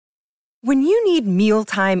When you need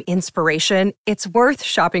mealtime inspiration, it's worth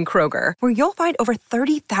shopping Kroger, where you'll find over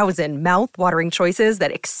 30,000 mouth-watering choices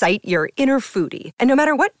that excite your inner foodie. And no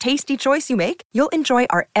matter what tasty choice you make, you'll enjoy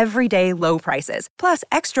our everyday low prices, plus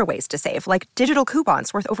extra ways to save, like digital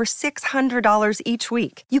coupons worth over $600 each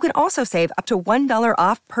week. You can also save up to $1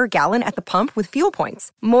 off per gallon at the pump with fuel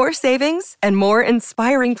points. More savings and more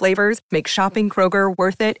inspiring flavors make shopping Kroger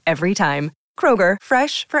worth it every time. Kroger,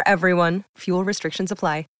 fresh for everyone. Fuel restrictions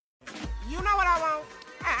apply. You know what I want?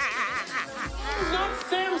 Not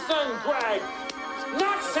Samson, Greg!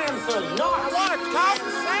 Not Samson! No, I want to talk to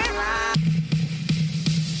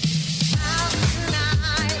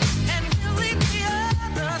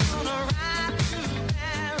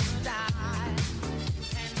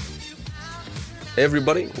Hey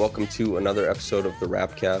everybody, welcome to another episode of the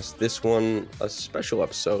Rapcast. This one, a special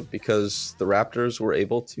episode because the Raptors were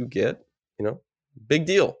able to get, big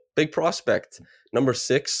deal, big prospect. Number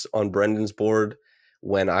 6 on Brendan's board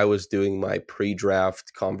when I was doing my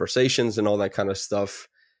pre-draft conversations and all that kind of stuff.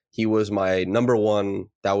 He was my number 1.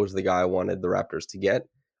 That was the guy I wanted the Raptors to get.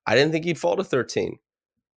 I didn't think he'd fall to 13.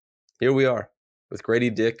 Here we are with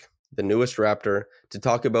Gradey Dick, the newest Raptor, to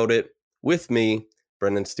talk about it with me,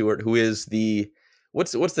 Brendan Stewart, who is the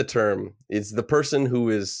what's the term? It's the person who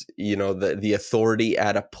is, the authority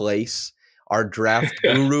at a place. Our draft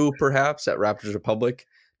guru, perhaps, at Raptors Republic,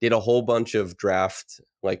 did a whole bunch of draft,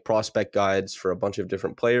 prospect guides for a bunch of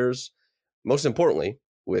different players. Most importantly,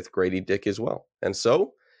 with Gradey Dick as well. And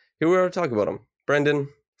so, here we are to talk about him. Brendan,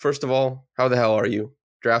 first of all, how the hell are you?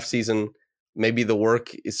 Draft season, maybe the work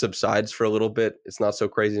subsides for a little bit. It's not so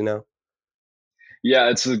crazy now. Yeah,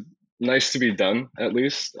 it's nice to be done, at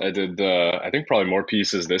least. I did, I think, probably more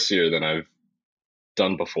pieces this year than I've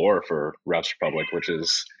done before for Raptors Republic, which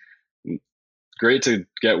is great to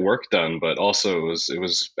get work done, but also it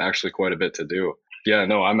was actually quite a bit to do. Yeah,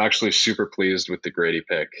 no, I'm actually super pleased with the Gradey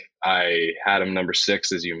pick. I had him number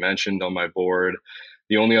 6, as you mentioned, on my board.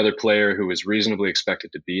 The only other player who was reasonably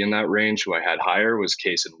expected to be in that range who I had higher was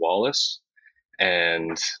Cason Wallace.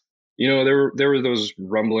 And there were those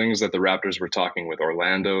rumblings that the Raptors were talking with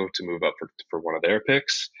Orlando to move up for one of their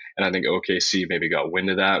picks. And I think OKC maybe got wind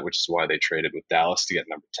of that, which is why they traded with Dallas to get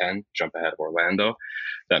number 10, jump ahead of Orlando.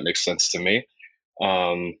 That makes sense to me.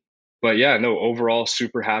 But yeah, no, overall,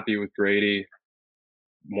 super happy with Gradey.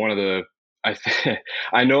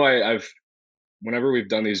 I know I've whenever we've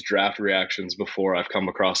done these draft reactions before, I've come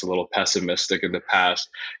across a little pessimistic in the past.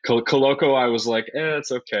 Koloko, I was like,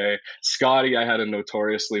 it's okay. Scotty, I had a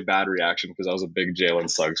notoriously bad reaction because I was a big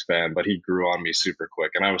Jalen Suggs fan, but he grew on me super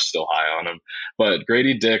quick, and I was still high on him. But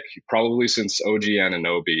Gradey Dick, probably since OG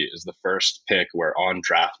Anunoby, is the first pick where on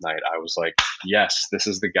draft night I was like, yes, this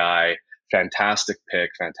is the guy. Fantastic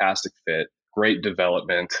pick, fantastic fit, great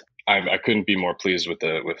development. I couldn't be more pleased with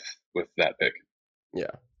that pick.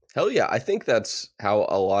 Yeah. Hell yeah. I think that's how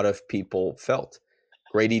a lot of people felt.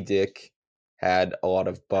 Gradey Dick had a lot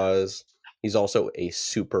of buzz. He's also a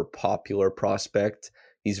super popular prospect.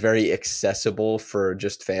 He's very accessible for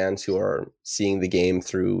just fans who are seeing the game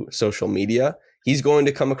through social media. He's going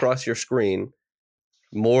to come across your screen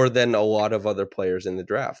more than a lot of other players in the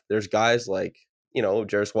draft. There's guys like,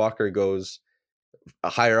 Jarris Walker goes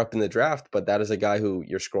higher up in the draft, but that is a guy who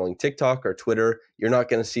you're scrolling TikTok or Twitter. You're not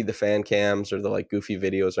going to see the fan cams or the goofy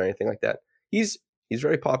videos or anything like that. He's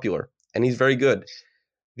very popular and he's very good.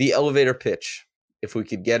 The elevator pitch, if we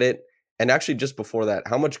could get it. And actually just before that,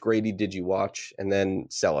 how much Gradey did you watch and then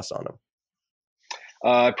sell us on him?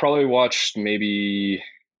 I probably watched maybe,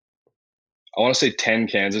 I want to say 10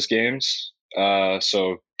 Kansas games.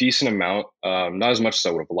 So decent amount, not as much as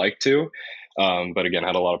I would have liked to. But again,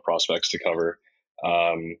 had a lot of prospects to cover.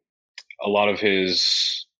 A lot of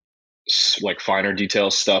his finer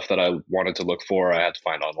detail stuff that I wanted to look for, I had to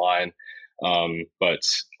find online. But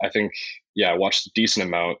I think, I watched a decent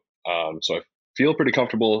amount. So I feel pretty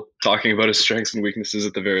comfortable talking about his strengths and weaknesses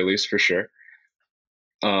at the very least, for sure.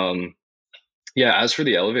 As for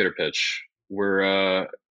the elevator pitch, you're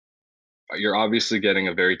obviously getting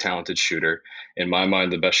a very talented shooter. In my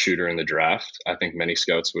mind, the best shooter in the draft. I think many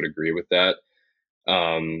scouts would agree with that.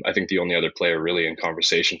 I think the only other player really in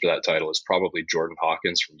conversation for that title is probably Jordan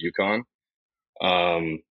Hawkins from UConn.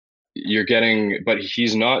 But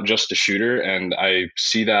he's not just a shooter, and I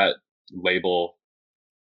see that label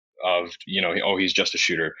of, he's just a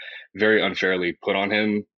shooter, very unfairly put on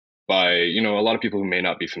him by, a lot of people who may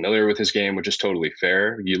not be familiar with his game, which is totally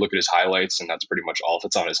fair. You look at his highlights and that's pretty much all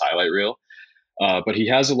that's on his highlight reel. But he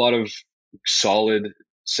has a lot of solid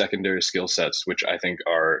secondary skill sets, which I think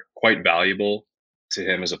are quite valuable to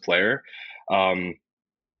him as a player.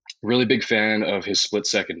 Really big fan of his split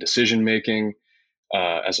second decision making.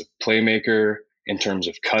 as a playmaker, in terms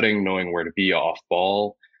of cutting, knowing where to be off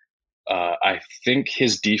ball. I think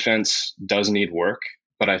his defense does need work,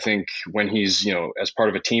 but I think when he's, as part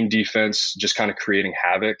of a team defense, just kind of creating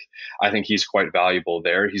havoc, I think he's quite valuable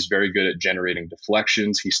there. He's very good at generating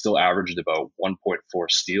deflections. He still averaged about 1.4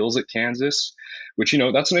 steals at Kansas, which,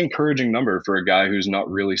 that's an encouraging number for a guy who's not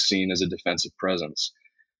really seen as a defensive presence.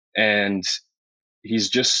 And he's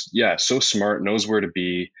just, so smart, knows where to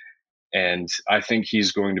be. And I think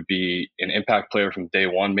he's going to be an impact player from day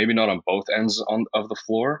one, maybe not on both ends of the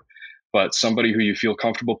floor, but somebody who you feel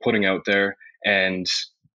comfortable putting out there. And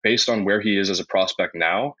based on where he is as a prospect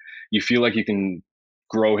now, you feel like you can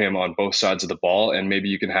grow him on both sides of the ball. And maybe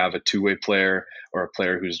you can have a two-way player or a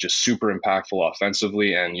player who's just super impactful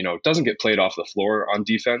offensively and, doesn't get played off the floor on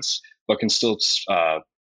defense, but can still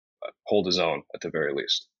hold his own at the very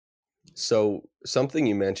least. So something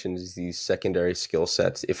you mentioned is these secondary skill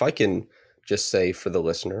sets. If I can just say for the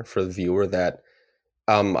listener, for the viewer, that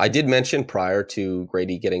I did mention prior to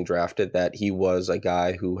Gradey getting drafted that he was a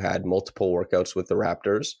guy who had multiple workouts with the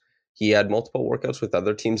Raptors. He had multiple workouts with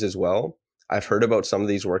other teams as well. I've heard about some of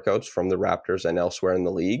these workouts from the Raptors and elsewhere in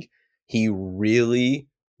the league. He really,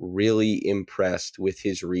 really impressed with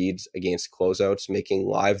his reads against closeouts, making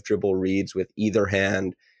live dribble reads with either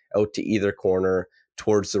hand out to either corner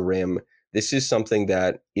towards the rim. This is something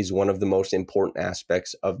that is one of the most important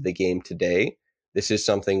aspects of the game today. This is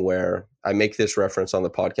something where I make this reference on the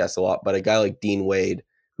podcast a lot, but a guy like Dean Wade,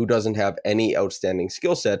 who doesn't have any outstanding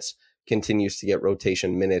skill sets, continues to get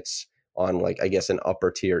rotation minutes on, an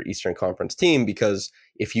upper tier Eastern Conference team, because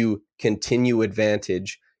if you continue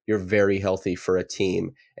advantage, you're very healthy for a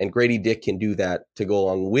team. And Gradey Dick can do that to go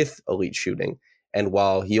along with elite shooting. And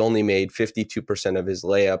while he only made 52% of his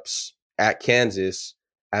layups at Kansas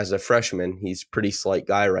as a freshman, he's a pretty slight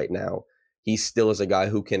guy right now. He still is a guy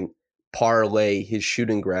who can parlay his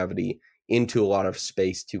shooting gravity into a lot of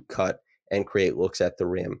space to cut and create looks at the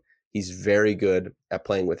rim. He's very good at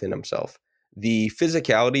playing within himself. The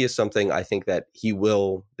physicality is something I think that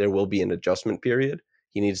there will be an adjustment period.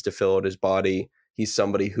 He needs to fill out his body. He's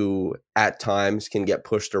somebody who at times can get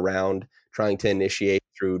pushed around trying to initiate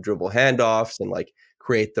through dribble handoffs and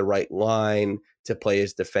create the right line to play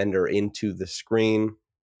his defender into the screen.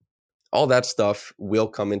 All that stuff will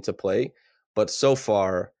come into play. But so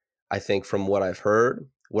far, I think from what I've heard,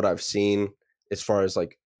 what I've seen, as far as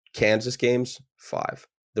Kansas games, 5.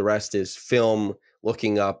 The rest is film,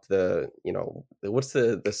 looking up what's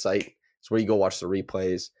the site? It's where you go watch the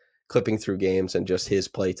replays, clipping through games and just his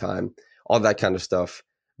play time, all that kind of stuff.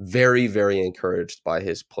 Very, very encouraged by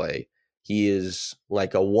his play. He is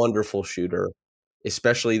a wonderful shooter.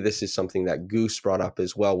 Especially, this is something that Goose brought up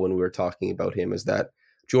as well when we were talking about him, is that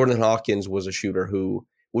Jordan Hawkins was a shooter who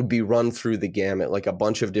would be run through the gamut, a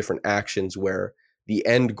bunch of different actions where the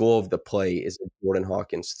end goal of the play is a Jordan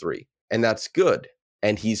Hawkins 3. And that's good.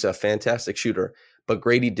 And he's a fantastic shooter. But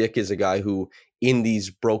Gradey Dick is a guy who, in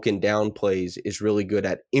these broken down plays, is really good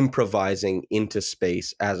at improvising into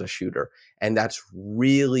space as a shooter. And that's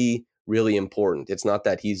really, really important. It's not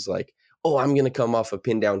that he's I'm going to come off a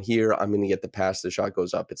pin down here, I'm going to get the pass, the shot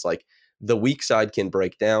goes up. It's the weak side can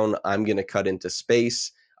break down, I'm going to cut into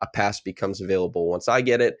space, a pass becomes available. Once I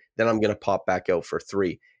get it, then I'm going to pop back out for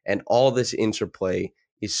 3. And all this interplay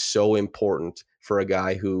is so important for a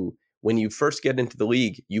guy who, when you first get into the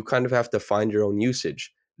league, you kind of have to find your own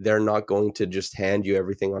usage. They're not going to just hand you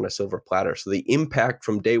everything on a silver platter. So the impact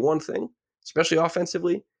from day one thing, especially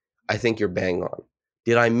offensively, I think you're bang on.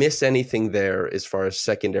 Did I miss anything there as far as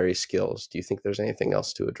secondary skills? Do you think there's anything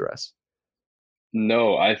else to address?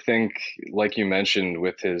 No, I think, like you mentioned,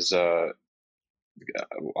 with his on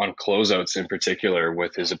closeouts in particular,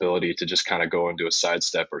 with his ability to just kind of go into a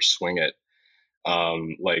sidestep or swing it,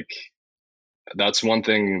 that's one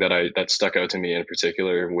thing that stuck out to me in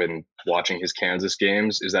particular when watching his Kansas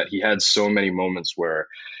games, is that he had so many moments where,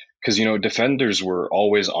 because defenders were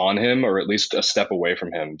always on him or at least a step away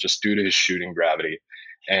from him just due to his shooting gravity.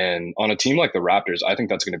 And on a team like the Raptors, I think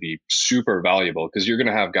that's going to be super valuable, because you're going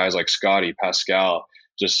to have guys like Scotty, Pascal,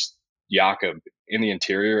 just Jakob in the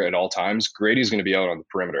interior at all times. Grady's going to be out on the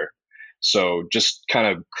perimeter. So just kind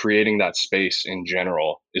of creating that space in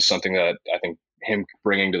general is something that I think him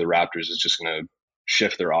bringing to the Raptors is just going to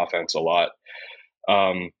shift their offense a lot.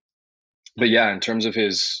 But yeah, in terms of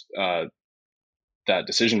his that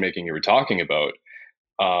decision making you were talking about,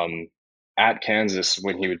 at Kansas,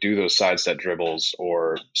 when he would do those sidestep dribbles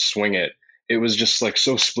or swing it, it was just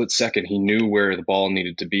so split second. He knew where the ball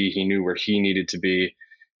needed to be. He knew where he needed to be.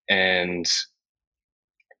 And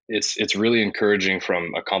it's really encouraging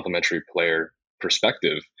from a complementary player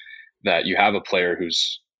perspective that you have a player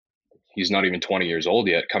who's he's not even 20 years old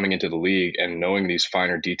yet, coming into the league and knowing these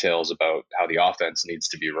finer details about how the offense needs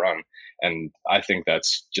to be run. And I think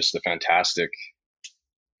that's just a fantastic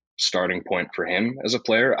starting point for him as a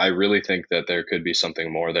player. I really think that there could be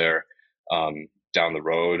something more there down the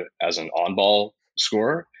road as an on-ball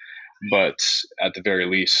scorer. But at the very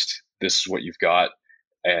least, this is what you've got,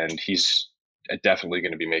 and he's definitely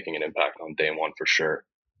going to be making an impact on day one for sure.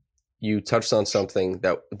 You touched on something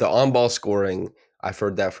that the on-ball scoring, I've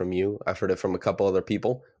heard that from you. I've heard it from a couple other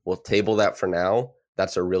people. We'll table that for now.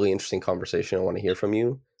 That's a really interesting conversation I want to hear from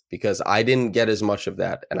you because I didn't get as much of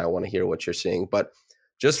that, and I want to hear what you're seeing. But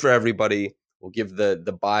just for everybody, we'll give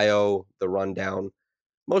the bio, the rundown.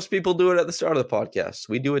 Most people do it at the start of the podcast.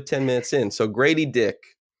 We do it 10 minutes in. So Gradey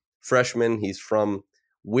Dick, freshman, he's from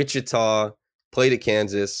Wichita, played at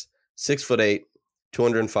Kansas, 6'8",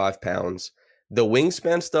 205 pounds. The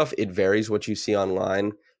wingspan stuff, it varies what you see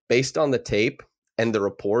online based on the tape and the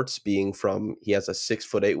reports being from he has a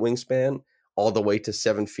 6'8" wingspan all the way to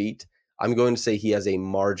 7 feet. I'm going to say he has a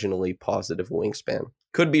marginally positive wingspan.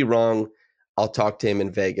 Could be wrong. I'll talk to him in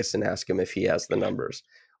Vegas and ask him if he has the numbers.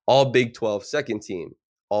 All Big 12 second team,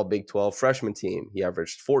 all Big 12 freshman team. He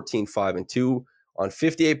averaged 14, 5, and 2 on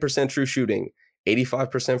 58% true shooting,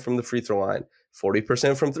 85% from the free throw line,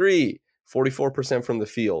 40% from three, 44% from the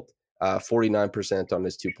field. 49% on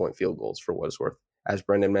his 2-point field goals for what it's worth. As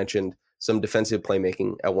Brendan mentioned, some defensive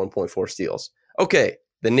playmaking at 1.4 steals. Okay,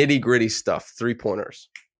 the nitty gritty stuff, 3-pointers.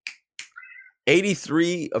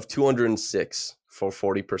 83 of 206 for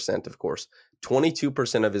 40%, of course.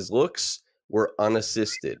 22% of his looks were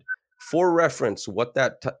unassisted. For reference, what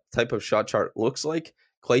that type of shot chart looks like,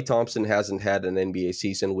 Klay Thompson hasn't had an NBA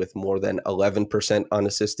season with more than 11%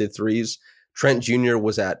 unassisted threes. Trent Jr.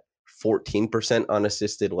 was at 14%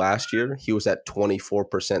 unassisted last year. He was at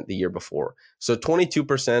 24% the year before. So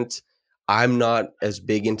 22%, I'm not as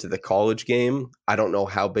big into the college game. I don't know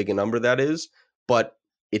how big a number that is, but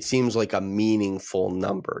it seems like a meaningful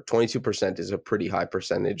number. 22% is a pretty high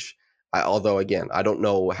percentage. Although, again, I don't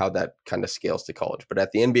know how that kind of scales to college, but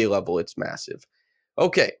at the NBA level, it's massive.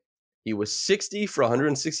 Okay, he was 60 for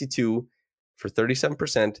 162 for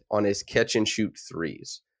 37% on his catch and shoot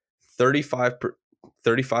threes.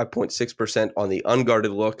 35.6% on the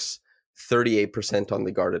unguarded looks, 38% on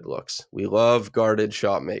the guarded looks. We love guarded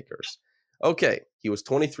shot makers. Okay, he was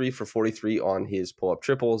 23 for 43 on his pull-up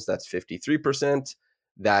triples. That's 53%.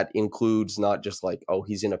 That includes not just like, oh,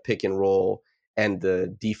 he's in a pick and roll and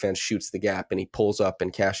the defense shoots the gap and he pulls up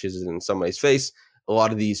and cashes it in somebody's face. A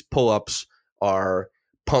lot of these pull-ups are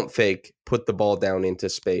pump fake, put the ball down into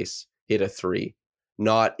space, hit a three.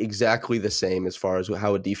 Not exactly the same as far as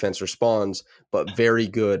how a defense responds, but very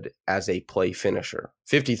good as a play finisher.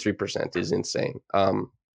 53% is insane.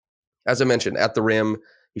 As I mentioned, at the rim,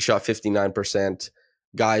 he shot 59%.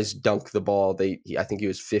 Guys dunk the ball. I think he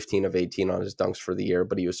was 15 of 18 on his dunks for the year,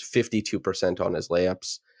 but he was 52% on his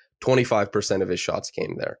layups. 25% of his shots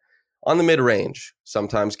came there. On the mid-range,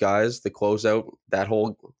 sometimes guys, the closeout, that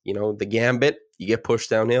whole, the gambit, you get pushed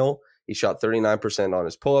downhill. He shot 39% on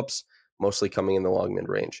his pull-ups, mostly coming in the long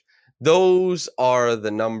mid-range. Those are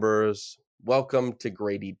the numbers. Welcome to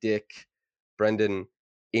Gradey Dick. Brendan,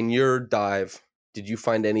 in your dive, did you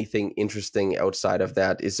find anything interesting outside of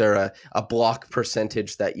that? Is there a block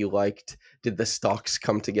percentage that you liked? Did the stocks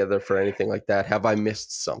come together for anything like that? Have I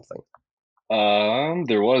missed something?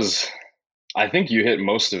 There was. I think you hit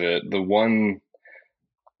most of it. The one,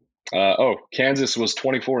 Kansas was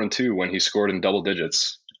 24-2 when he scored in double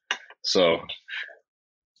digits. So,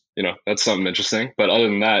 that's something interesting. But other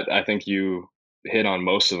than that, I think you hit on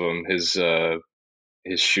most of them. His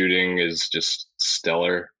shooting is just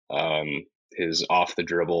stellar. His off the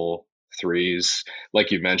dribble threes,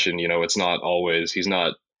 like you mentioned, it's not always, he's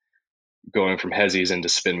not going from hezzies into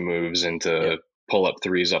spin moves into pull up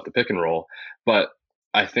threes off the pick and roll. But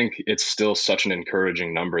I think it's still such an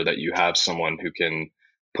encouraging number that you have someone who can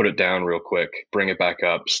put it down real quick, bring it back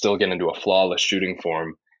up, still get into a flawless shooting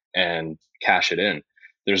form and cash it in.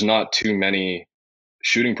 There's not too many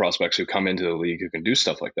shooting prospects who come into the league who can do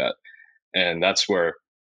stuff like that. And that's where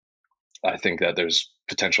I think that there's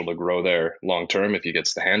potential to grow there long term if he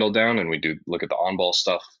gets the handle down, and we do look at the on ball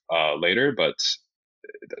stuff later. But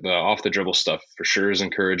the off the dribble stuff for sure is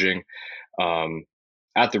encouraging.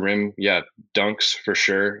 At the rim, dunks for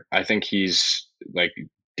sure. I think he's like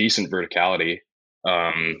decent verticality.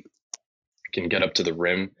 Can get up to the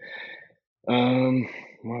rim.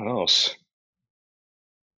 What else?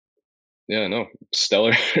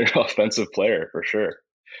 Stellar offensive player for sure.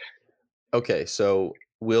 Okay, so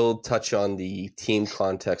we'll touch on the team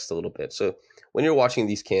context a little bit. So when you're watching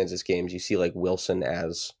these Kansas games, you see like Wilson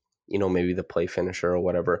as, maybe the play finisher or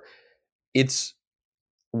whatever. it's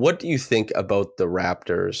what do you think about the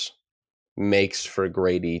Raptors makes for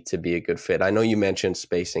Gradey to be a good fit? I know you mentioned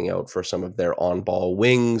spacing out for some of their on-ball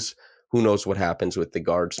wings. Who knows what happens with the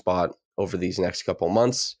guard spot over these next couple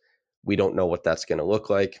months? We don't know what that's going to look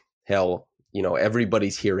like. Hell,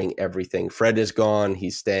 everybody's hearing everything. Fred is gone.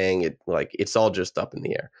 He's staying. It's all just up in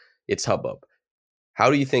the air. It's hubbub. How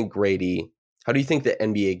do you think the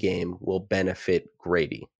NBA game will benefit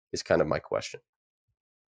Gradey is kind of my question.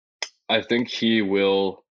 I think he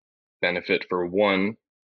will benefit for one,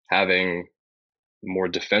 having more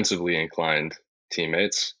defensively inclined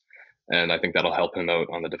teammates. And I think that'll help him out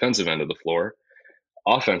on the defensive end of the floor.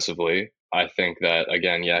 Offensively, I think that,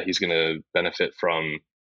 again, yeah, he's going to benefit from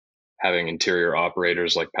having interior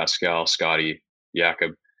operators like Pascal, Scotty,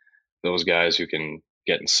 Jakob, those guys who can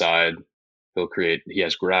get inside. He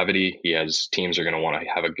has gravity. He has teams are going to want to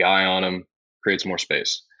have a guy on him, creates more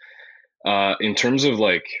space. In terms of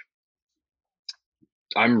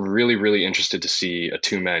I'm really, really interested to see a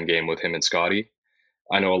 2-man game with him and Scotty.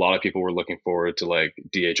 I know a lot of people were looking forward to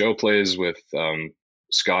DHO plays with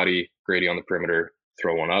Scotty, Gradey on the perimeter,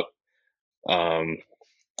 throw one up.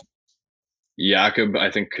 Jakob,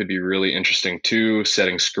 I think, could be really interesting too,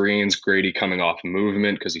 setting screens, Gradey coming off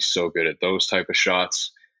movement because he's so good at those type of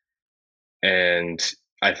shots. And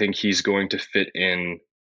I think he's going to fit in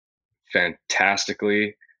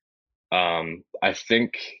fantastically. I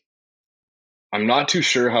think I'm not too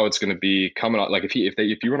sure how it's going to be coming out. Like if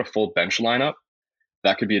you run a full bench lineup,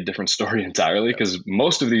 that could be a different story entirely, because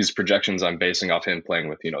most of these projections I'm basing off him playing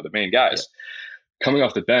with, the main guys. Coming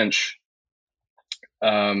off the bench,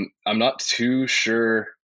 I'm not too sure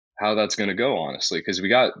how that's going to go, honestly, because we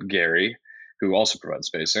got Gary, who also provides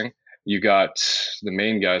spacing. You got the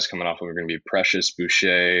main guys coming off of are going to be Precious,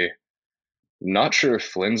 Boucher. Not sure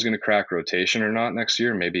if Flynn's going to crack rotation or not next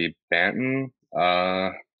year. Maybe Banton.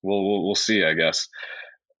 We'll see, I guess.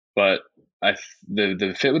 But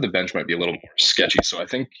the fit with the bench might be a little more sketchy. So I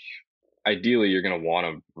think ideally you're going to want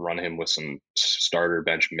to run him with some starter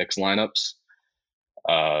bench mix lineups,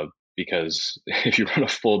 because if you run a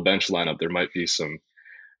full bench lineup, there might be some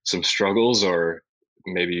struggles, or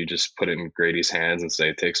maybe you just put it in Gradey's hands and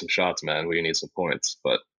say, take some shots, man. We need some points.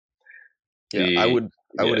 But I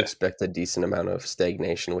would expect a decent amount of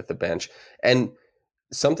stagnation with the bench. And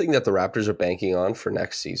something that the Raptors are banking on for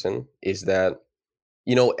next season is that,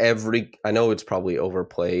 I know it's probably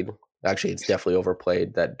overplayed. Actually, it's definitely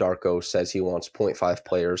overplayed that Darko says he wants 0.5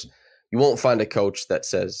 players. You won't find a coach that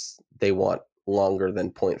says they want longer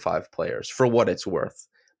than 0.5 players, for what it's worth.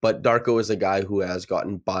 But Darko is a guy who has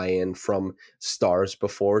gotten buy-in from stars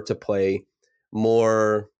before to play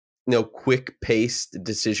more, quick-paced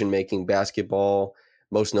decision-making basketball,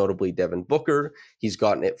 most notably Devin Booker. He's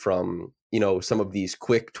gotten it from, some of these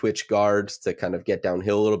quick twitch guards to kind of get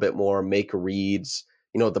downhill a little bit more, make reads,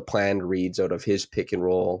 the planned reads out of his pick and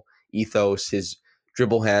roll ethos, his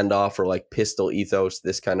dribble handoff or pistol ethos,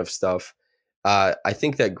 this kind of stuff. I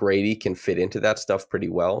think that Gradey can fit into that stuff pretty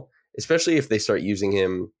well, especially if they start using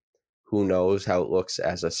him. Who knows how it looks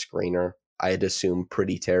as a screener? I'd assume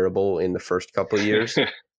pretty terrible in the first couple of years,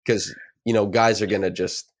 because, guys are going to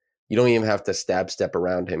you don't even have to step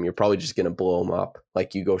around him. You're probably just going to blow him up.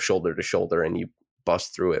 You go shoulder to shoulder and you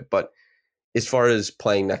bust through it. But as far as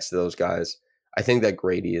playing next to those guys, I think that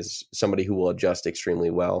Gradey is somebody who will adjust extremely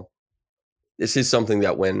well. This is something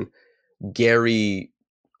that when Gary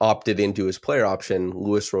opted into his player option,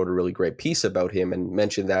 Lewis wrote a really great piece about him and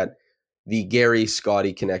mentioned that the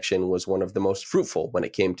Gary-Scotty connection was one of the most fruitful when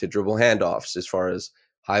it came to dribble handoffs as far as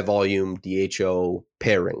high-volume DHO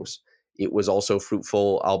pairings. It was also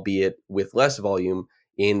fruitful, albeit with less volume,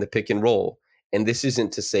 in the pick and roll. And this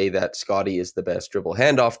isn't to say that Scotty is the best dribble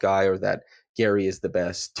handoff guy or that Gary is the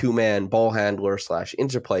best two-man ball handler /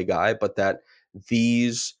 interplay guy, but that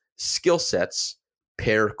these skill sets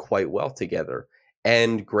pair quite well together.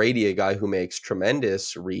 And Gradey, a guy who makes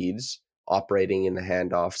tremendous reads operating in the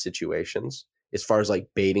handoff situations, as far as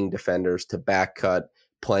baiting defenders to back cut,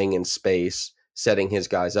 playing in space, setting his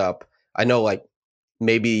guys up. I know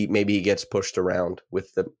maybe he gets pushed around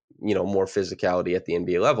with the more physicality at the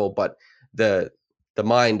NBA level, but the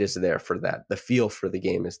mind is there for that. The feel for the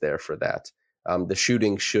game is there for that. The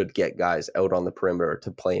shooting should get guys out on the perimeter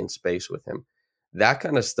to play in space with him. That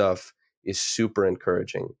kind of stuff is super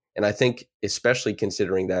encouraging. And I think, especially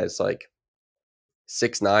considering that it's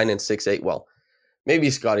 6'9" and 6'8", well, maybe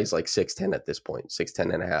Scotty's 6'10" at this point,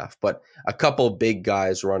 6'10 and a half, but a couple big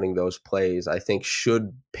guys running those plays, I think,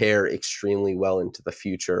 should pair extremely well into the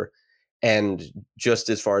future. And just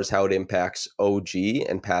as far as how it impacts OG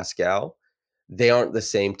and Pascal, they aren't the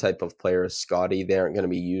same type of player as Scotty. They aren't going to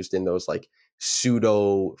be used in those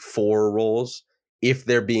pseudo 4 roles. If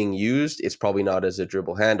they're being used, it's probably not as a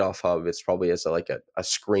dribble handoff hub. It's probably as a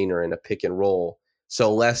screener and a pick and roll.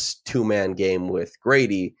 So less 2-man game with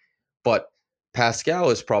Gradey. But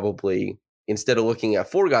Pascal is probably, instead of looking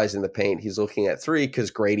at 4 guys in the paint, he's looking at 3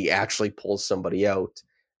 because Gradey actually pulls somebody out.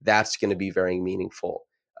 That's going to be very meaningful.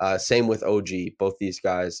 Same with OG. Both these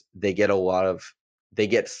guys, they get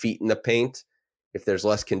feet in the paint. If there's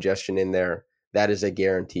less congestion in there, that is a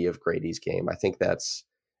guarantee of Gradey's game. I think that's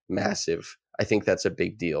massive. I think that's a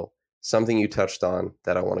big deal. Something you touched on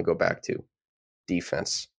that I want to go back to: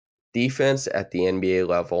 defense. Defense at the NBA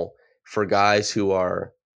level for guys who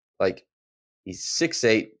are like, he's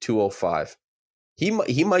 6'8", 205.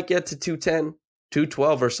 He might get to 210,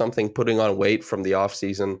 212 or something, putting on weight from the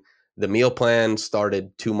offseason. The meal plan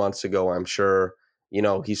started 2 months ago, I'm sure.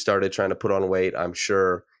 He started trying to put on weight, I'm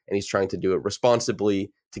sure, and he's trying to do it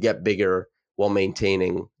responsibly to get bigger while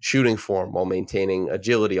maintaining shooting form, while maintaining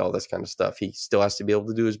agility, all this kind of stuff. He still has to be able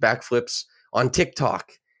to do his backflips on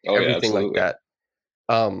TikTok, everything like that.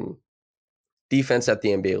 Defense at the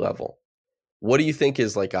NBA level. What do you think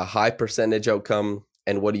is like a high percentage outcome,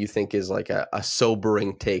 and what do you think is like a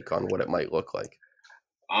sobering take on what it might look like?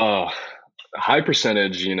 High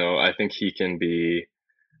percentage, I think he can be.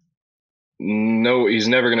 No, he's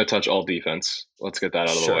never going to touch all defense. Let's get that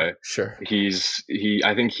out of the way. Sure.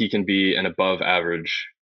 I think he can be an above average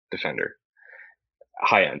defender,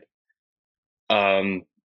 high end.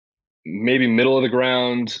 Maybe middle of the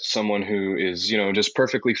ground, someone who is, just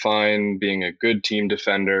perfectly fine being a good team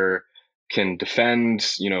defender, can defend,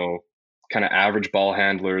 kind of average ball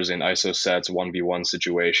handlers in ISO sets, 1v1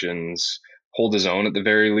 situations, hold his own at the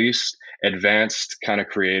very least. Advanced kind of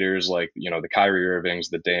creators like, the Kyrie Irvings,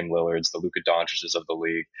 the Dame Lillards, the Luka Doncic's of the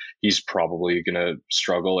league, he's probably going to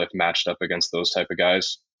struggle if matched up against those type of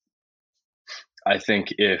guys. I think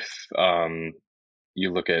if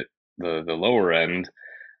you look at the lower end,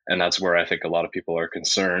 and that's where I think a lot of people are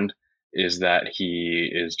concerned, is that he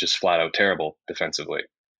is just flat out terrible defensively.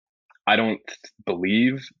 I don't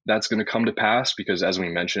believe that's going to come to pass because, as we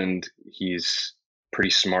mentioned, he's pretty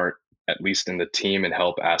smart, at least in the team and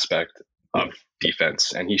help aspect of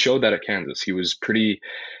defense. And he showed that at Kansas. He was pretty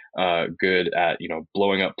good at,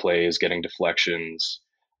 blowing up plays, getting deflections,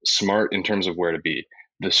 smart in terms of where to be.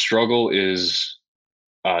 The struggle is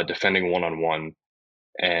defending one-on-one,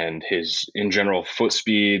 and his, in general, foot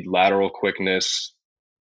speed, lateral quickness.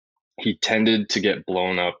 He tended to get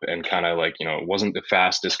blown up and kind of wasn't the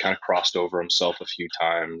fastest, kind of crossed over himself a few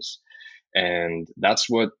times. And that's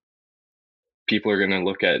what people are going to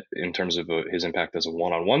look at in terms of his impact as a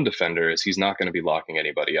one-on-one defender, is he's not going to be locking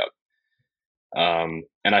anybody up.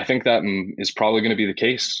 And I think that is probably going to be the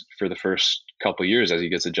case for the first couple of years as he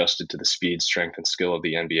gets adjusted to the speed, strength, and skill of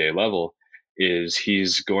the NBA level, is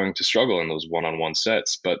he's going to struggle in those one-on-one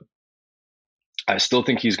sets. But I still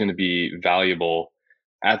think he's going to be valuable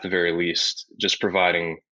at the very least, just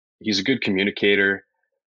providing he's a good communicator.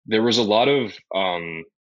 There was a lot of I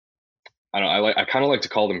kind of like to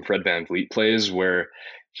call them Fred VanVleet plays where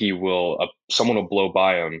he will someone will blow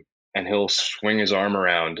by him and he'll swing his arm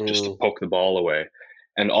around just to poke the ball away.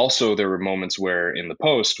 And also there were moments where in the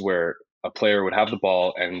post where a player would have the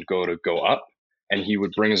ball and go up, and he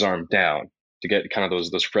would bring his arm down to get kind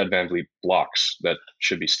of those Fred VanVleet blocks that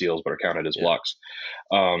should be steals but are counted as blocks.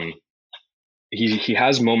 He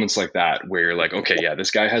has moments like that where you're like, okay, yeah, this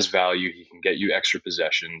guy has value. He can get you extra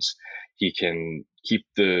possessions. He can keep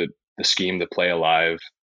the scheme, the play alive,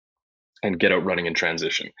 and get out running in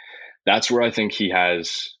transition. That's where I think he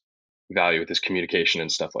has value with his communication and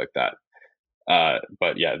stuff like that.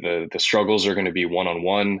 But yeah, the struggles are going to be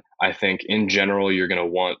one-on-one. I think in general, you're going to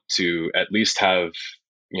want to at least have,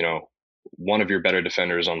 one of your better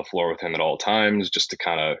defenders on the floor with him at all times, just to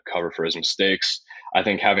kind of cover for his mistakes. I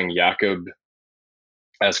think having Jakob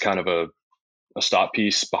as kind of a stop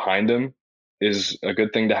piece behind him is a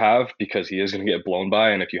good thing to have, because he is going to get blown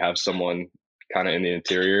by. And if you have someone kind of in the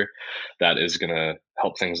interior, that is going to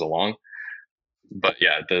help things along. But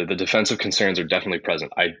yeah, the defensive concerns are definitely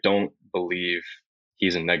present. I don't believe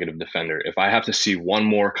he's a negative defender. If I have to see one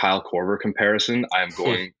more Kyle Korver comparison, I'm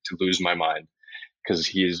going to lose my mind, because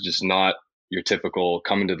he is just not your typical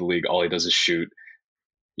come into the league, all he does is shoot.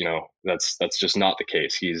 That's just not the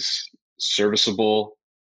case. He's serviceable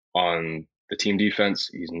on the team defense.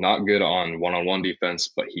 He's not good on one-on-one defense,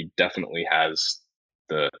 but he definitely has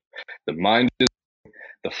the mind.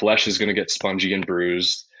 The flesh is going to get spongy and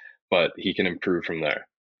bruised, but he can improve from there.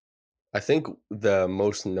 I think the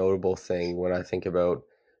most notable thing when I think about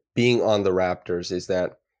being on the Raptors is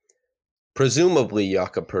that presumably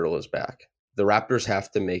Jakob Poeltl is back. the Raptors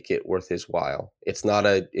have to make it worth his while. It's not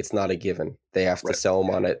a given. They have to Right. sell him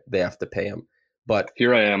on it. They have to pay him. But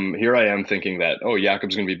Here I am thinking that, oh,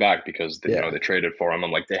 Jakob's going to be back because yeah, they traded for him.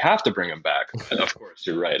 I'm like, they have to bring him back. And of course,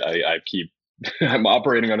 you're right. I keep I'm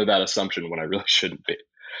operating under that assumption when I really shouldn't be.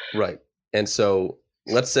 right. And so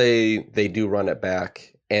let's say they do run it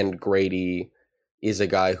back, and Gradey is a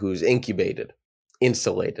guy who's incubated,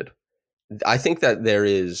 insulated. I think that there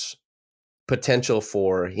is potential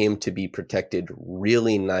for him to be protected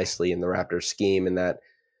really nicely in the Raptors scheme, in that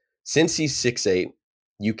since he's 6'8",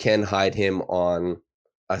 you can hide him on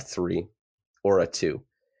a 3 or a 2.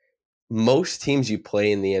 Most teams you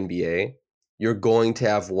play in the NBA, you're going to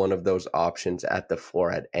have one of those options at the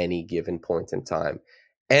floor at any given point in time.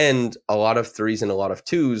 And a lot of 3s and a lot of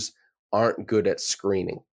 2s aren't good at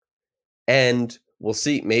screening. And we'll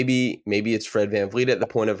see. Maybe it's Fred VanVleet at the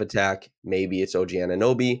point of attack. Maybe it's OG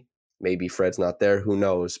Anunoby. Maybe Fred's not there. Who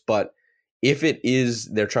knows? But if it is,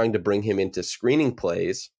 they're trying to bring him into screening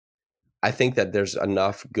plays, I think that there's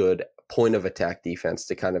enough good point of attack defense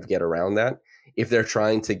to kind of get around that. If they're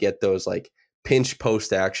trying to get those like pinch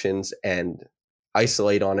post actions and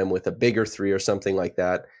isolate on him with a bigger 3 or something like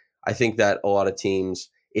that, I think that a lot of teams,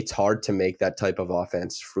 it's hard to make that type of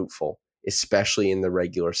offense fruitful, especially in the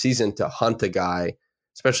regular season, to hunt a guy,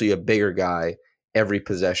 especially a bigger guy, every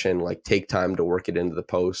possession, like take time to work it into the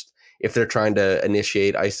post. If they're trying to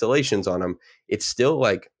initiate isolations on him, it's still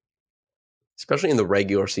like, especially in the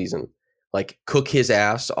regular season, like cook his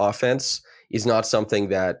ass offense is not something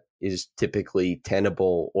that is typically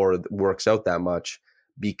tenable or works out that much,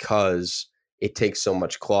 because it takes so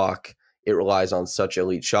much clock. It relies on such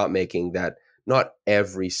elite shot making that not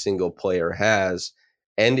every single player has.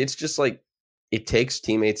 And it's just like, it takes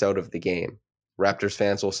teammates out of the game. Raptors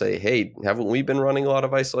fans will say, hey, haven't we been running a lot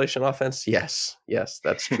of isolation offense? Yes,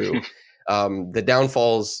 that's true. The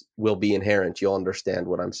downfalls will be inherent. You'll understand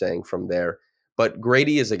what I'm saying from there. But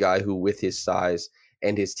Gradey is a guy who, with his size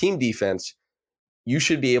and his team defense, you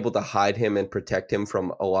should be able to hide him and protect him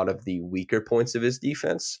from a lot of the weaker points of his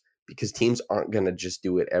defense, because teams aren't going to just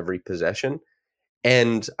do it every possession.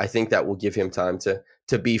 And I think that will give him time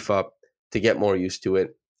to beef up, to get more used to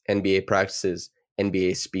it. NBA practices,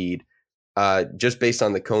 NBA speed. Just based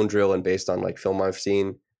on the cone drill and based on like film I've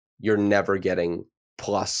seen, you're never getting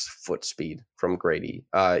plus foot speed from Gradey.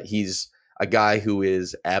 He's a guy who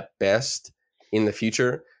is at best in the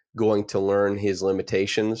future going to learn his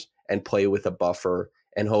limitations and play with a buffer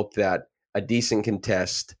and hope that a decent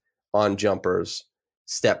contest on jumpers,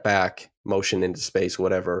 step back, motion into space,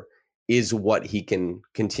 whatever, is what he can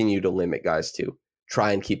continue to limit guys to.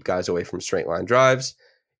 Try and keep guys away from straight line drives.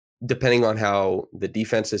 Depending on how the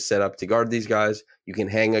defense is set up to guard these guys, you can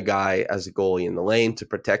hang a guy as a goalie in the lane to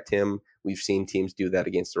protect him. We've seen teams do that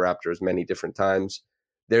against the Raptors many different times.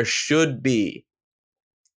 There should be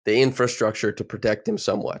the infrastructure to protect him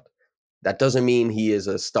somewhat. That doesn't mean he is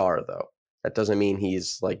a star, though. That doesn't mean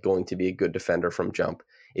he's like going to be a good defender from jump.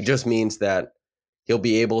 It just means that he'll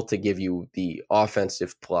be able to give you the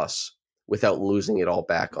offensive plus without losing it all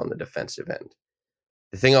back on the defensive end.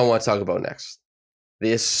 The thing I want to talk about next,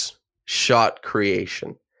 this shot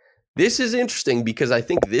creation. This is interesting because I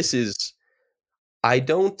think this is, I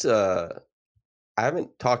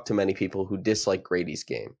haven't talked to many people who dislike Gradey's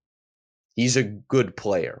game. He's a good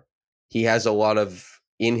player. He has a lot of,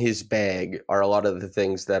 in his bag are a lot of the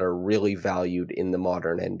things that are really valued in the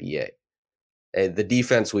modern NBA. The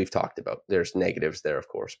defense we've talked about, there's negatives there, of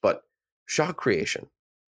course, but shot creation.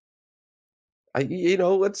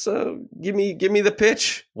 Let's give me the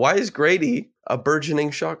pitch. Why is Gradey a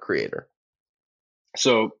burgeoning shot creator?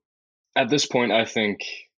 So at this point, I think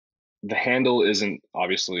the handle isn't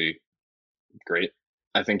obviously great.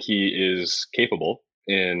 I think he is capable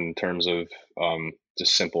in terms of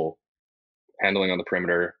just simple handling on the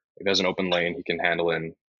perimeter. If he has an open lane, he can handle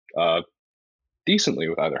in decently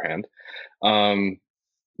with either hand.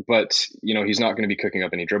 But he's not going to be cooking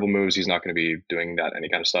up any dribble moves. He's not going to be doing that any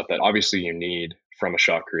kind of stuff that obviously you need from a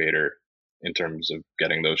shot creator in terms of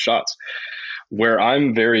getting those shots. Where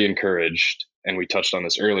I'm very encouraged, and we touched on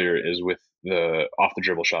this earlier, is with the off the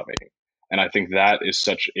dribble shot making. And I think that is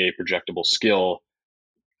such a projectable skill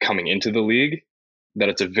coming into the league that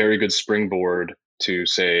it's a very good springboard to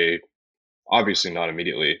say, obviously not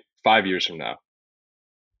immediately, 5 years from now,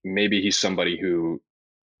 maybe he's somebody who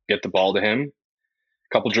get the ball to him,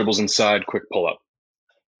 couple dribbles inside, quick pull up,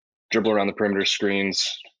 dribble around the perimeter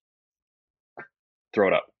screens, throw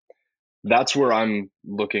it up. That's where I'm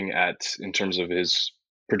looking at in terms of his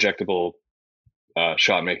projectable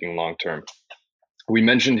shot making long term. We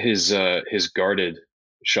mentioned his guarded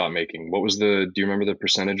shot making. What was do you remember the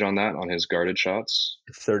percentage on that, on his guarded shots?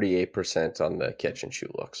 38% on the catch and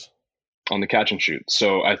shoot looks. On the catch and shoot.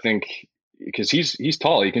 So I think because he's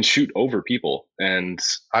tall, he can shoot over people. And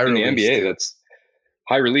High in the release, NBA, too. that's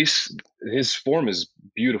high release. His form is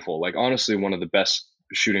beautiful. Like, honestly, one of the best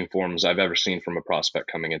shooting forms I've ever seen from a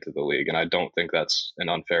prospect coming into the league. And I don't think that's an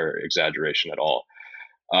unfair exaggeration at all.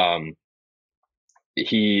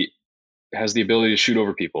 He has the ability to shoot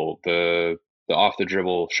over people, the off the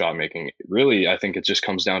dribble shot making. Really, I think it just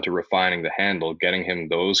comes down to refining the handle, getting him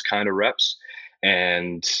those kind of reps.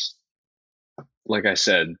 And like I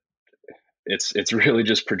said, it's really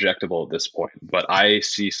just projectable at this point. But I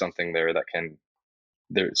see something there that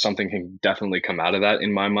something can definitely come out of that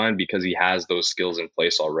in my mind, because he has those skills in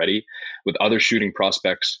place already. With other shooting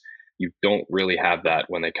prospects, you don't really have that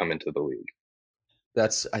when they come into the league.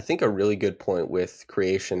 That's, I think, a really good point with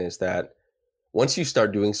creation, is that once you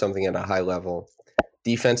start doing something at a high level,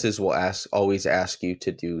 defenses will always ask you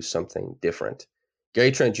to do something different.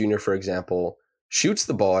 Gary Trent Jr., for example, shoots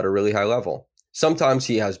the ball at a really high level. Sometimes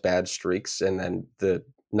he has bad streaks, and then the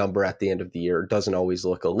number at the end of the year doesn't always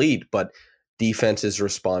look elite, but defenses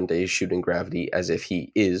respond to his shooting gravity as if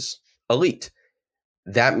he is elite.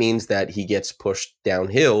 That means that he gets pushed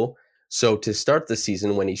downhill. So to start the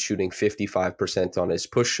season, when he's shooting 55% on his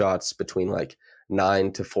push shots between like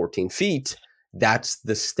 9 to 14 feet, that's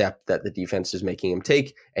the step that the defense is making him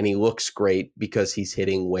take. And he looks great because he's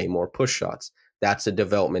hitting way more push shots. That's a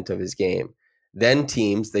development of his game. Then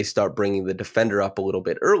teams, they start bringing the defender up a little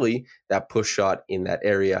bit early. That push shot in that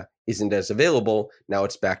area isn't as available. Now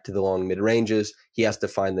it's back to the long mid ranges. He has to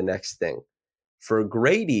find the next thing. For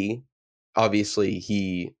Gradey,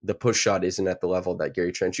 obviously the push shot isn't at the level that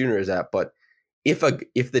Gary Trent Jr. is at, but if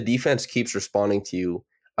the defense keeps responding to you,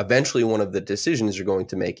 eventually one of the decisions you're going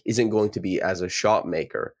to make isn't going to be as a shot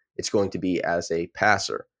maker. It's going to be as a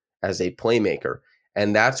passer, as a playmaker.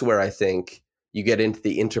 And that's where I think you get into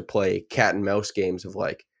the interplay cat and mouse games of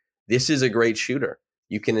like, this is a great shooter.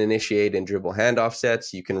 You can initiate and dribble handoff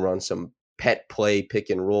sets. You can run some pet play, pick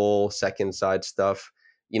and roll, second side stuff,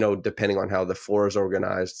 depending on how the floor is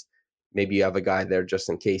organized. Maybe you have a guy there just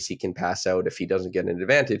in case he can pass out if he doesn't get an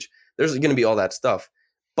advantage. There's going to be all that stuff.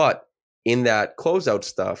 But in that closeout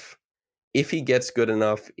stuff, if he gets good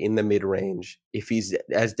enough in the mid-range, if he's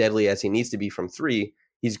as deadly as he needs to be from three,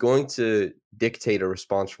 he's going to dictate a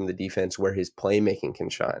response from the defense where his playmaking can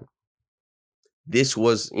shine. This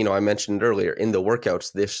was, I mentioned earlier, in the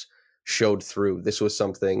workouts, this showed through. This was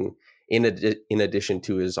something in addition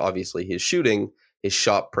to obviously his shooting, his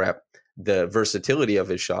shot prep, the versatility of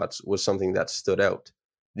his shots was something that stood out.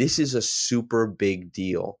 This is a super big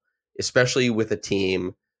deal, especially with a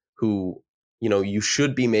team who, you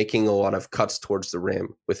should be making a lot of cuts towards the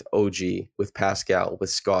rim with OG, with Pascal,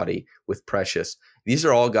 with Scotty, with Precious. These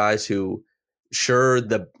are all guys who, sure,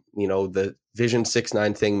 the Vision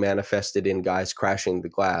 6'9" thing manifested in guys crashing the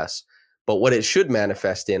glass, but what it should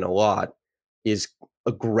manifest in a lot is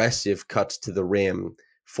aggressive cuts to the rim,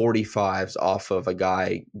 45s off of a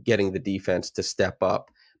guy getting the defense to step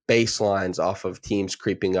up, baselines off of teams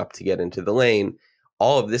creeping up to get into the lane,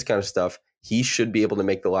 all of this kind of stuff. He should be able to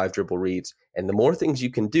make the live dribble reads. And the more things you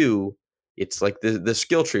can do, it's like the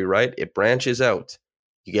skill tree, right? It branches out.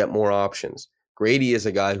 You get more options. Gradey is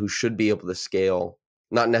a guy who should be able to scale,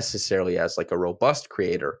 not necessarily as like a robust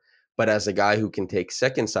creator, but as a guy who can take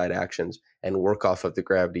second side actions and work off of the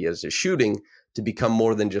gravity as a shooting to become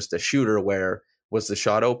more than just a shooter where was the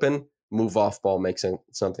shot open, move off ball, make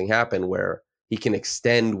something happen, where he can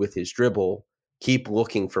extend with his dribble, keep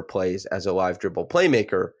looking for plays as a live dribble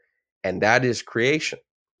playmaker. And that is creation.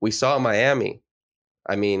 We saw Miami.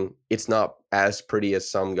 I mean, it's not as pretty as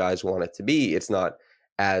some guys want it to be. It's not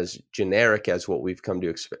as generic as what we've come to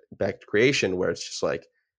expect creation, where it's just like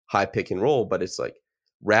high pick and roll, but it's like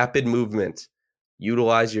rapid movement,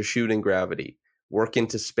 utilize your shooting gravity, work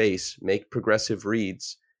into space, make progressive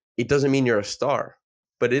reads. It doesn't mean you're a star,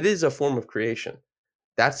 but it is a form of creation.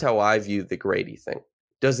 That's how I view the Gradey thing.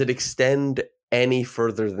 Does it extend any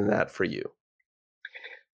further than that for you?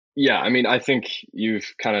 Yeah, I mean, I think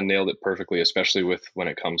you've kind of nailed it perfectly, especially with when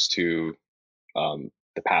it comes to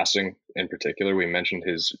the passing in particular. We mentioned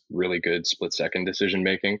his really good split second decision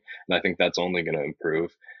making, and I think that's only going to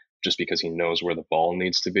improve just because he knows where the ball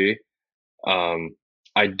needs to be. I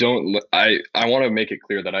want to make it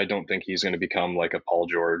clear that I don't think he's going to become like a Paul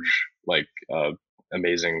George, like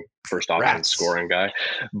amazing first offense scoring guy,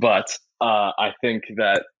 but I think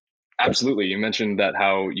that absolutely. You mentioned that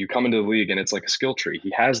how you come into the league and it's like a skill tree.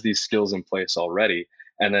 He has these skills in place already.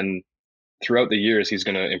 And then throughout the years, he's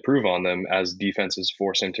going to improve on them as defenses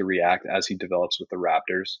force him to react as he develops with the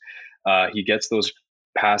Raptors. He gets those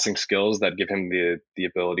passing skills that give him the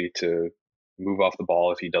ability to move off the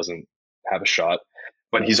ball if he doesn't have a shot.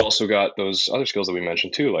 But he's also got those other skills that we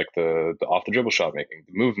mentioned too, like the off the dribble shot making,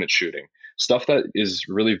 the movement shooting, stuff that is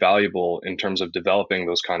really valuable in terms of developing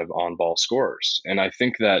those kind of on ball scorers. And I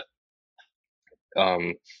think that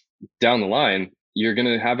down the line, you're going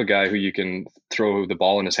to have a guy who you can throw the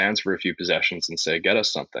ball in his hands for a few possessions and say, get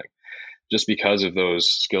us something, just because of those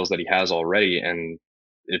skills that he has already. And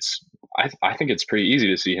I think it's pretty easy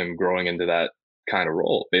to see him growing into that kind of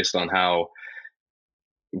role based on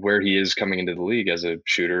where he is coming into the league as a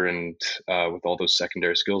shooter and with all those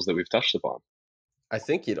secondary skills that we've touched upon. I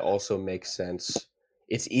think it also makes sense.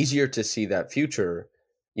 It's easier to see that future.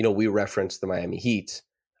 We referenced the Miami Heat.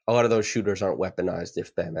 A lot of those shooters aren't weaponized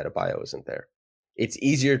if Bam Adebayo isn't there. It's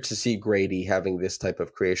easier to see Gradey having this type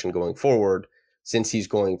of creation going forward, since he's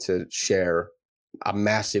going to share a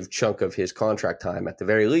massive chunk of his contract time, at the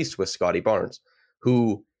very least, with Scotty Barnes,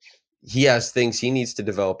 who he has things he needs to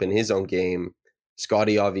develop in his own game.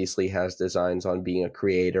 Scotty obviously has designs on being a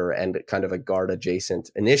creator and kind of a guard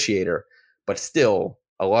adjacent initiator, but still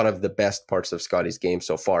a lot of the best parts of Scotty's game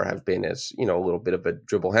so far have been as, a little bit of a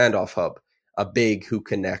dribble handoff hub, a big who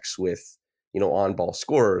connects with, on ball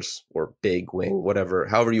scorers or big wing, whatever,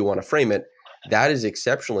 however you want to frame it. That is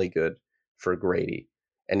exceptionally good for Gradey.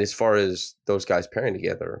 And as far as those guys pairing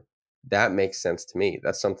together, that makes sense to me.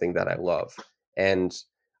 That's something that I love. And,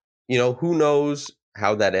 who knows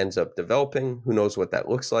how that ends up developing? Who knows what that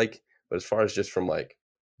looks like? But as far as just from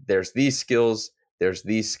there's these skills,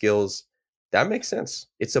 that makes sense.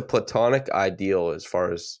 It's a platonic ideal as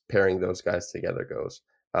far as pairing those guys together goes.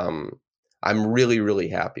 I'm really, really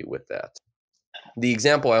happy with that. The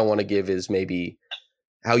example I want to give is maybe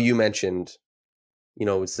how you mentioned,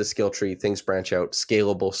 it's the skill tree, things branch out,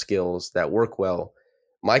 scalable skills that work well.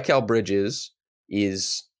 Mikal Bridges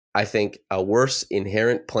is, I think, a worse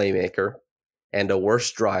inherent playmaker and a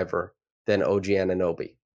worse driver than OG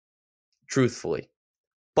Anunoby, truthfully.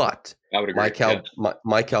 But I would agree.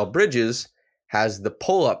 Mikal Bridges has the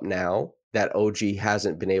pull-up now that OG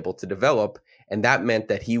hasn't been able to develop, and that meant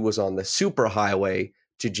that he was on the super highway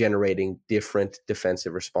to generating different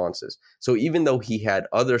defensive responses. So even though he had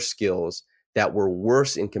other skills that were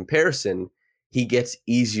worse in comparison, he gets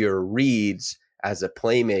easier reads as a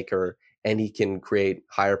playmaker, and he can create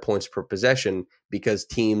higher points per possession because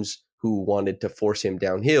teams who wanted to force him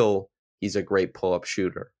downhill, he's a great pull-up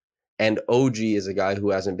shooter. And OG is a guy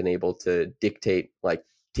who hasn't been able to dictate,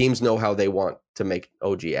 teams know how they want to make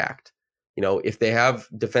OG act. If they have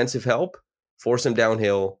defensive help, force him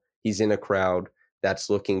downhill, he's in a crowd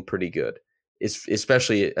that's looking pretty good,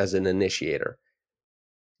 especially as an initiator.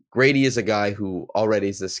 Gradey is a guy who already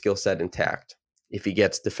is the skill set intact if he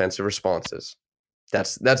gets defensive responses.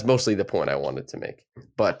 That's mostly the point I wanted to make.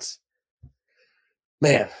 But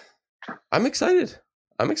man, I'm excited.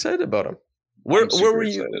 I'm excited about him. Where were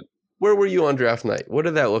you? Excited. Where were you on draft night? What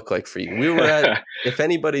did that look like for you? We were at, if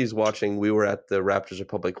anybody's watching, we were at the Raptors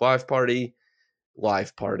Republic live party,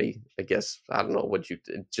 I guess. I don't know what you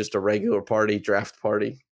did, just a regular party, draft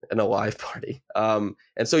party, and a live party. And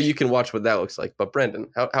so you can watch what that looks like. But Brendan,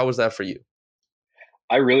 how was that for you?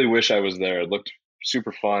 I really wish I was there. It looked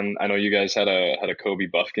super fun. I know you guys had a Kobe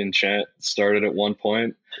Buffkin chant started at one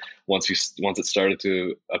point. Once it started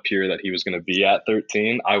to appear that he was going to be at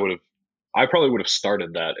 13, I probably would have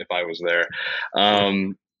started that if I was there.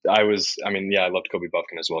 I loved Kobe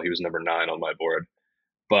Buffkin as well. He was number 9 on my board.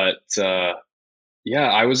 But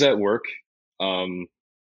I was at work.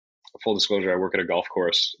 Full disclosure, I work at a golf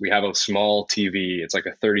course. We have a small TV. It's like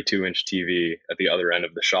a 32-inch TV at the other end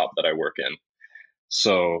of the shop that I work in.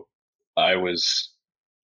 So I was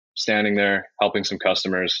standing there helping some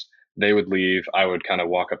customers. They would leave. I would kind of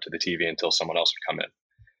walk up to the TV until someone else would come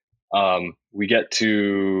in. We get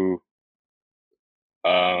to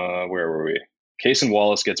where were we? Case and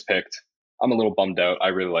Wallace gets picked. I'm a little bummed out. I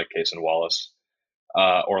really like Case and Wallace.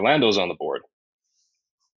 Orlando's on the board.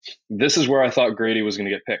 This is where I thought Gradey was going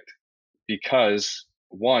to get picked because,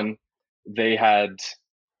 one, they had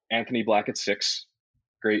Anthony Black at 6,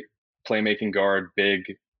 great playmaking guard, big,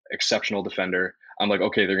 exceptional defender. I'm like,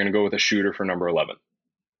 okay, they're going to go with a shooter for number 11.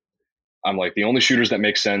 I'm like, the only shooters that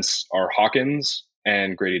make sense are Hawkins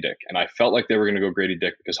and Gradey Dick. And I felt like they were going to go Gradey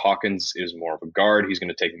Dick because Hawkins is more of a guard. He's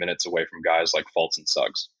going to take minutes away from guys like Fultz and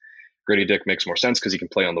Suggs. Gradey Dick makes more sense because he can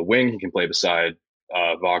play on the wing. He can play beside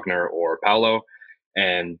Wagner or Paolo.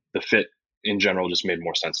 And the fit in general just made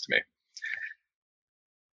more sense to me.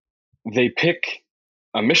 They pick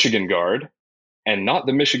a Michigan guard, and not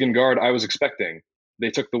the Michigan guard I was expecting. They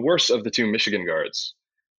took the worst of the 2 Michigan guards.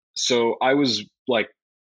 So I was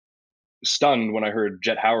stunned when I heard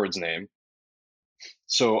Jet Howard's name.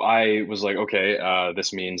 So I was like, okay,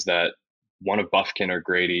 this means that one of Buffkin or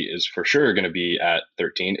Gradey is for sure going to be at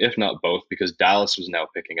 13, if not both, because Dallas was now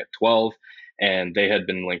picking at 12, and they had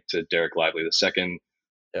been linked to Derek Lively the second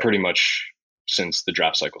Yeah. pretty much since the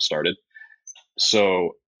draft cycle started.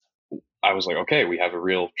 So I was like, okay, we have a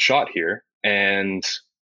real shot here, and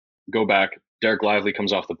go back. Derek Lively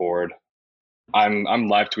comes off the board. I'm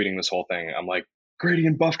live tweeting this whole thing. I'm like, Gradey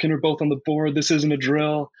and Buffkin are both on the board. This isn't a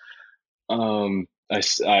drill.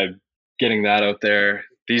 I getting that out there.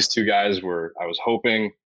 These two guys were. I was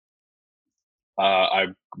hoping.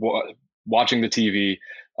 Watching the TV.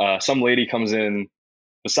 Some lady comes in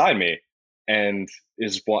beside me and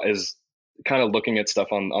is kind of looking at stuff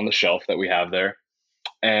on the shelf that we have there.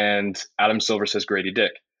 And Adam Silver says, Grady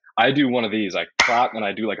Dick. I do one of these. I clap and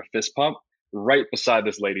I do like a fist pump right beside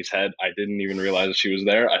this lady's head. I didn't even realize that she was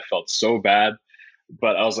there. I felt so bad.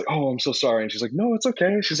 But I was like, oh, I'm so sorry. And she's like, no, it's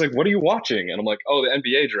okay. She's like, what are you watching? And I'm like, oh, the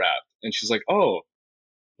NBA draft. And she's like, oh,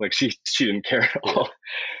 like she didn't care at all.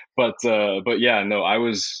 But yeah, no, I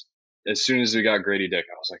was, as soon as we got Grady Dick,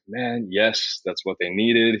 I was like, man, yes, that's what they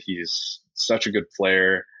needed. He's such a good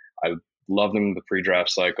player. I loved him in the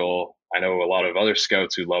pre-draft cycle. I know a lot of other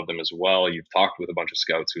scouts who love them as well. You've talked with a bunch of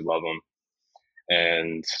scouts who love him.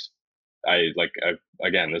 And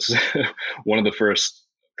again, this is one of the first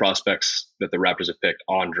prospects that the Raptors have picked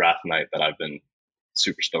on draft night that I've been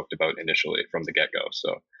super stoked about initially from the get-go.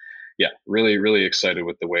 So yeah, really, really excited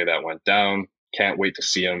with the way that went down. Can't wait to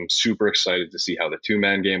see him. Super excited to see how the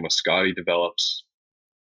two-man game with Scotty develops.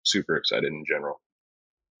 Super excited in general.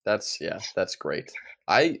 That's great.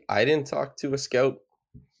 I didn't talk to a scout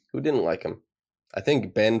who didn't like him. I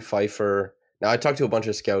think Ben Pfeiffer. Now I talked to a bunch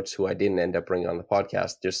of scouts who I didn't end up bringing on the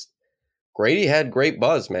podcast. Just Grady had great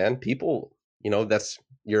buzz, man. People,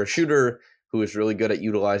 you're a shooter who is really good at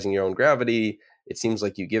utilizing your own gravity. It seems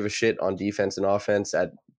like you give a shit on defense and offense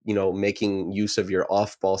at, making use of your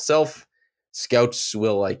off-ball self. Scouts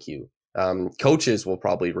will like you. Coaches will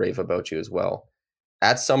probably rave about you as well.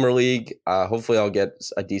 At Summer League, hopefully I'll get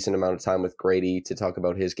a decent amount of time with Grady to talk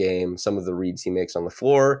about his game, some of the reads he makes on the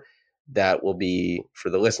floor. That will be, for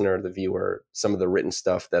the listener, the viewer, some of the written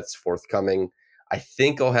stuff that's forthcoming. I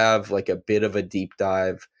think I'll have like a bit of a deep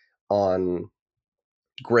dive on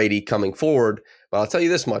Grady coming forward, but I'll tell you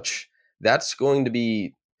this much. That's going to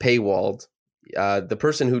be paywalled. The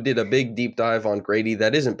person who did a big deep dive on Grady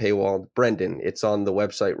that isn't paywalled, Brendan, it's on the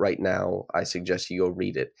website right now. I suggest you go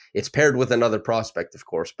read it. It's paired with another prospect, of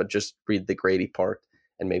course, but just read the Grady part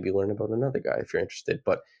and maybe learn about another guy if you're interested.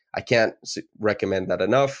 But I can't recommend that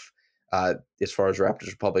enough. As far as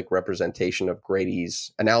Raptors Republic representation of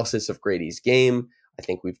Grady's analysis of Grady's game, I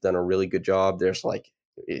think we've done a really good job. There's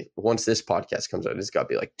once this podcast comes out, it's got to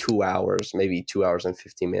be like 2 hours, maybe 2 hours and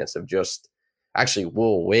 15 minutes of just, actually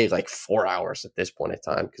we'll wait like 4 hours at this point in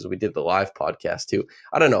time because we did the live podcast too.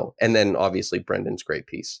 I don't know. And then obviously Brendan's great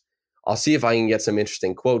piece. I'll see if I can get some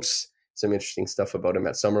interesting quotes, some interesting stuff about him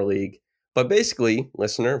at Summer League. But basically,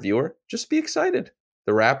 listener, viewer, just be excited.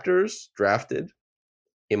 The Raptors drafted,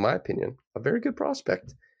 in my opinion, a very good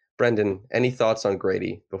prospect. Brendan, any thoughts on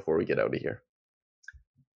Grady before we get out of here?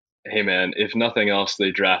 Hey, man, if nothing else,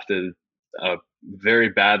 they drafted a very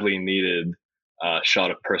badly needed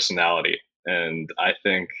shot of personality. And I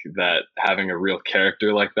think that having a real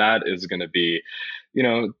character like that is going to be,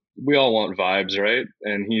 we all want vibes, right?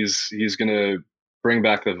 And he's going to bring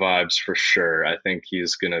back the vibes for sure. I think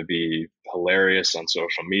he's going to be hilarious on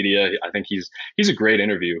social media. I think he's a great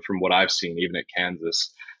interview from what I've seen, even at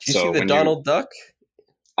Kansas. Did you see the Donald Duck?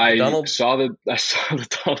 I saw the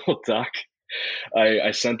Donald Duck.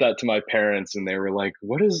 I sent that to my parents and they were like,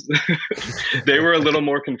 what is they were a little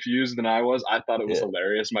more confused than I was. I thought it was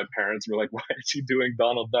hilarious. My parents were like, why is he doing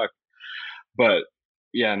Donald Duck? But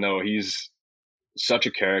yeah, no, he's such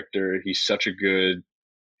a character. He's such a good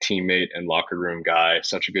teammate and locker room guy,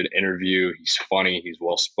 such a good interview. He's funny. He's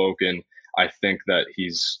well spoken. I think that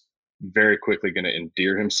he's very quickly going to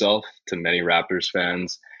endear himself to many Raptors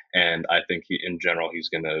fans. And I think in general, he's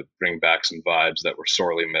going to bring back some vibes that were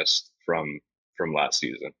sorely missed from last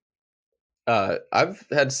season. I've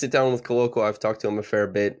had to sit down with Koloko. I've talked to him a fair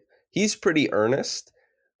bit. He's pretty earnest,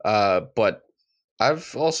 but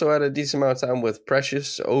I've also had a decent amount of time with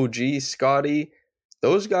Precious, OG, Scotty.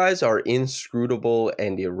 Those guys are inscrutable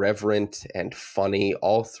and irreverent and funny,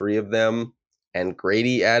 all three of them. And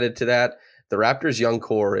Grady added to that. The Raptors' young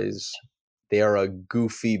core they are a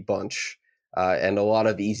goofy bunch and a lot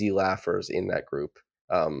of easy laughers in that group.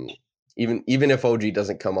 Even if OG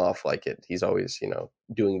doesn't come off like it, he's always,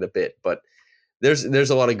 doing the bit. But there's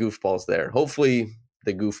a lot of goofballs there. Hopefully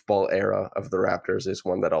the goofball era of the Raptors is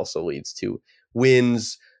one that also leads to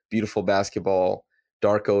wins, beautiful basketball,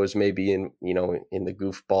 Darko is maybe in the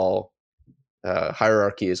goofball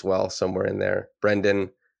hierarchy as well, somewhere in there.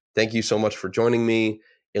 Brendan, thank you so much for joining me,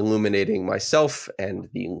 illuminating myself and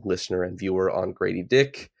the listener and viewer on Gradey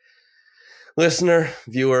Dick. Listener,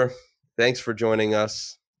 viewer, thanks for joining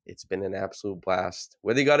us. It's been an absolute blast.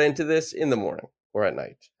 Whether you got into this in the morning or at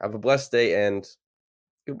night, have a blessed day and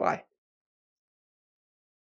goodbye.